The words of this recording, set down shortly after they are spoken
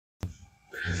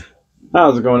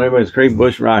How's it going, everybody? It's Craig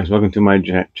Bush Rocks. Welcome to my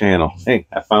channel. Hey,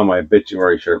 I found my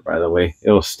obituary shirt, by the way.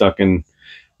 It was stuck in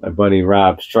my buddy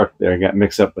Rob's truck there. I got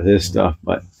mixed up with his stuff,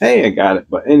 but hey, I got it.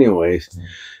 But anyways,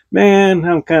 man,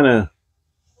 I'm kind of...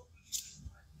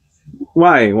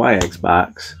 Why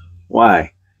Xbox?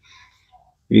 Why?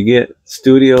 You get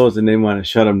studios and they want to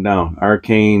shut them down.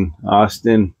 Arkane,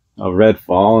 Austine,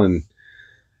 Redfall,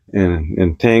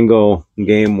 and Tango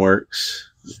Gameworks.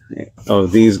 Oh,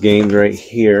 these games right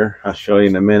here, I'll show you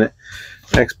in a minute.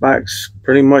 Xbox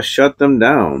pretty much shut them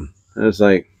down. It's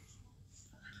like,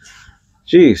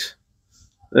 geez,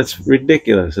 that's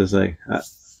ridiculous. It's like,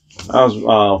 I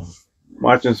was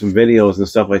watching some videos and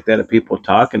stuff like that of people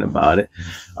talking about it.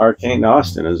 Arkane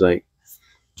Austine is like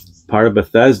part of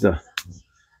Bethesda.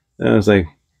 And I was like,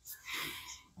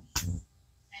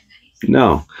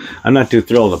 no, I'm not too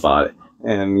thrilled about it.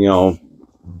 And, you know,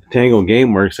 Tango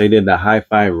Gameworks, they did the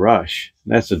Hi-Fi Rush.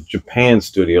 That's a Japan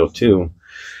studio too,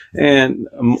 and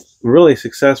a really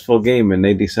successful game. And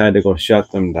they decided to go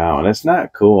shut them down. That's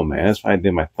not cool, man. That's why I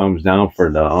did my thumbs down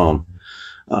for the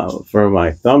for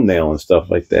my thumbnail and stuff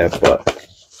like that. But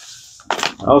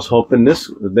I was hoping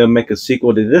they'll make a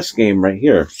sequel to this game right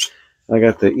here. I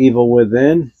got the Evil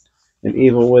Within and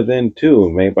Evil Within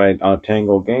 2, made by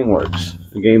Tango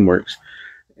Gameworks.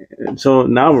 And so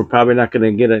now we're probably not going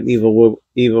to get an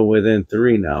Evil Within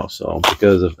 3 now. So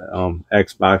because of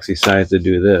Xbox decides to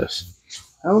do this,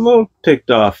 I'm a little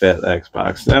ticked off at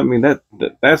Xbox. I mean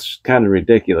that's kind of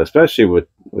ridiculous, especially with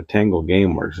Tango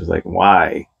Gameworks. It's like,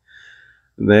 why?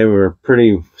 They were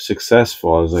pretty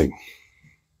successful. I was like,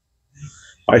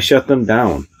 why shut them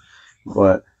down?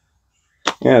 But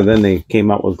yeah, then they came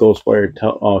out with Ghostwire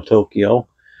Tokyo.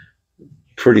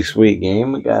 Pretty sweet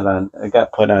game. It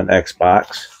got put on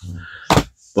Xbox,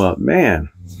 but man,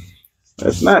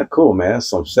 that's not cool, man. That's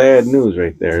some sad news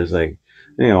right there. It's like,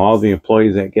 you know, all the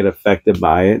employees that get affected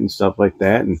by it and stuff like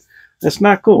that, and that's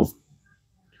not cool.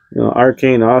 You know,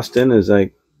 Arkane Austine is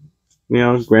like, you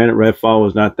know, granted Redfall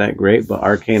was not that great, but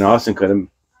Arkane Austine could have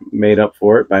made up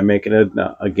for it by making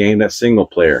a game that's single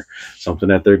player, something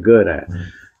that they're good at.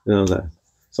 You know that.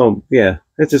 So yeah,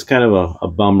 it's just kind of a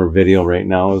bummer video right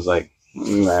now. It's like,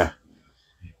 nah,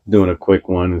 doing a quick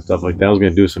one and stuff like that. I was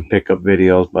going to do some pickup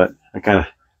videos, but I kind of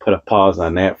put a pause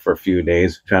on that for a few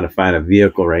days, trying to find a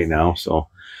vehicle right now. So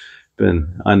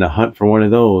been on the hunt for one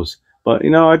of those. But, you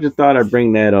know, I just thought I'd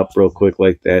bring that up real quick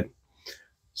like that.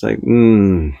 It's like,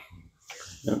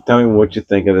 tell me what you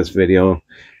think of this video.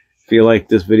 If you like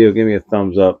this video, give me a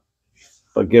thumbs up,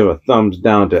 but give a thumbs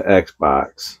down to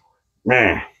Xbox.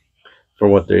 Man, for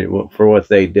what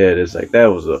they did. It's like, that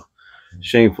was a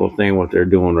shameful thing what they're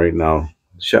doing right now,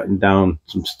 shutting down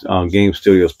some game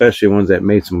studios, especially ones that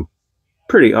made some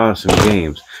pretty awesome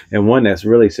games, and one that's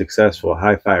really successful,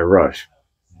 Hi-Fi Rush.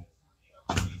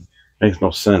 Makes no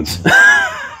sense.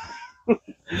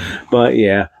 But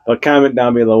yeah, but comment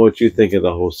down below what you think of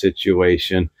the whole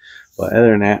situation. But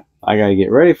other than that, I gotta get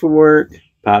ready for work.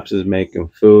 Pops is making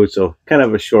food, so kind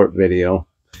of a short video.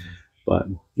 But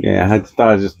yeah, I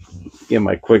thought I'd just give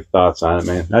my quick thoughts on it,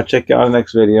 man. I'll check you out in the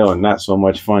next video, and not so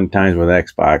much fun times with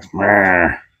Xbox.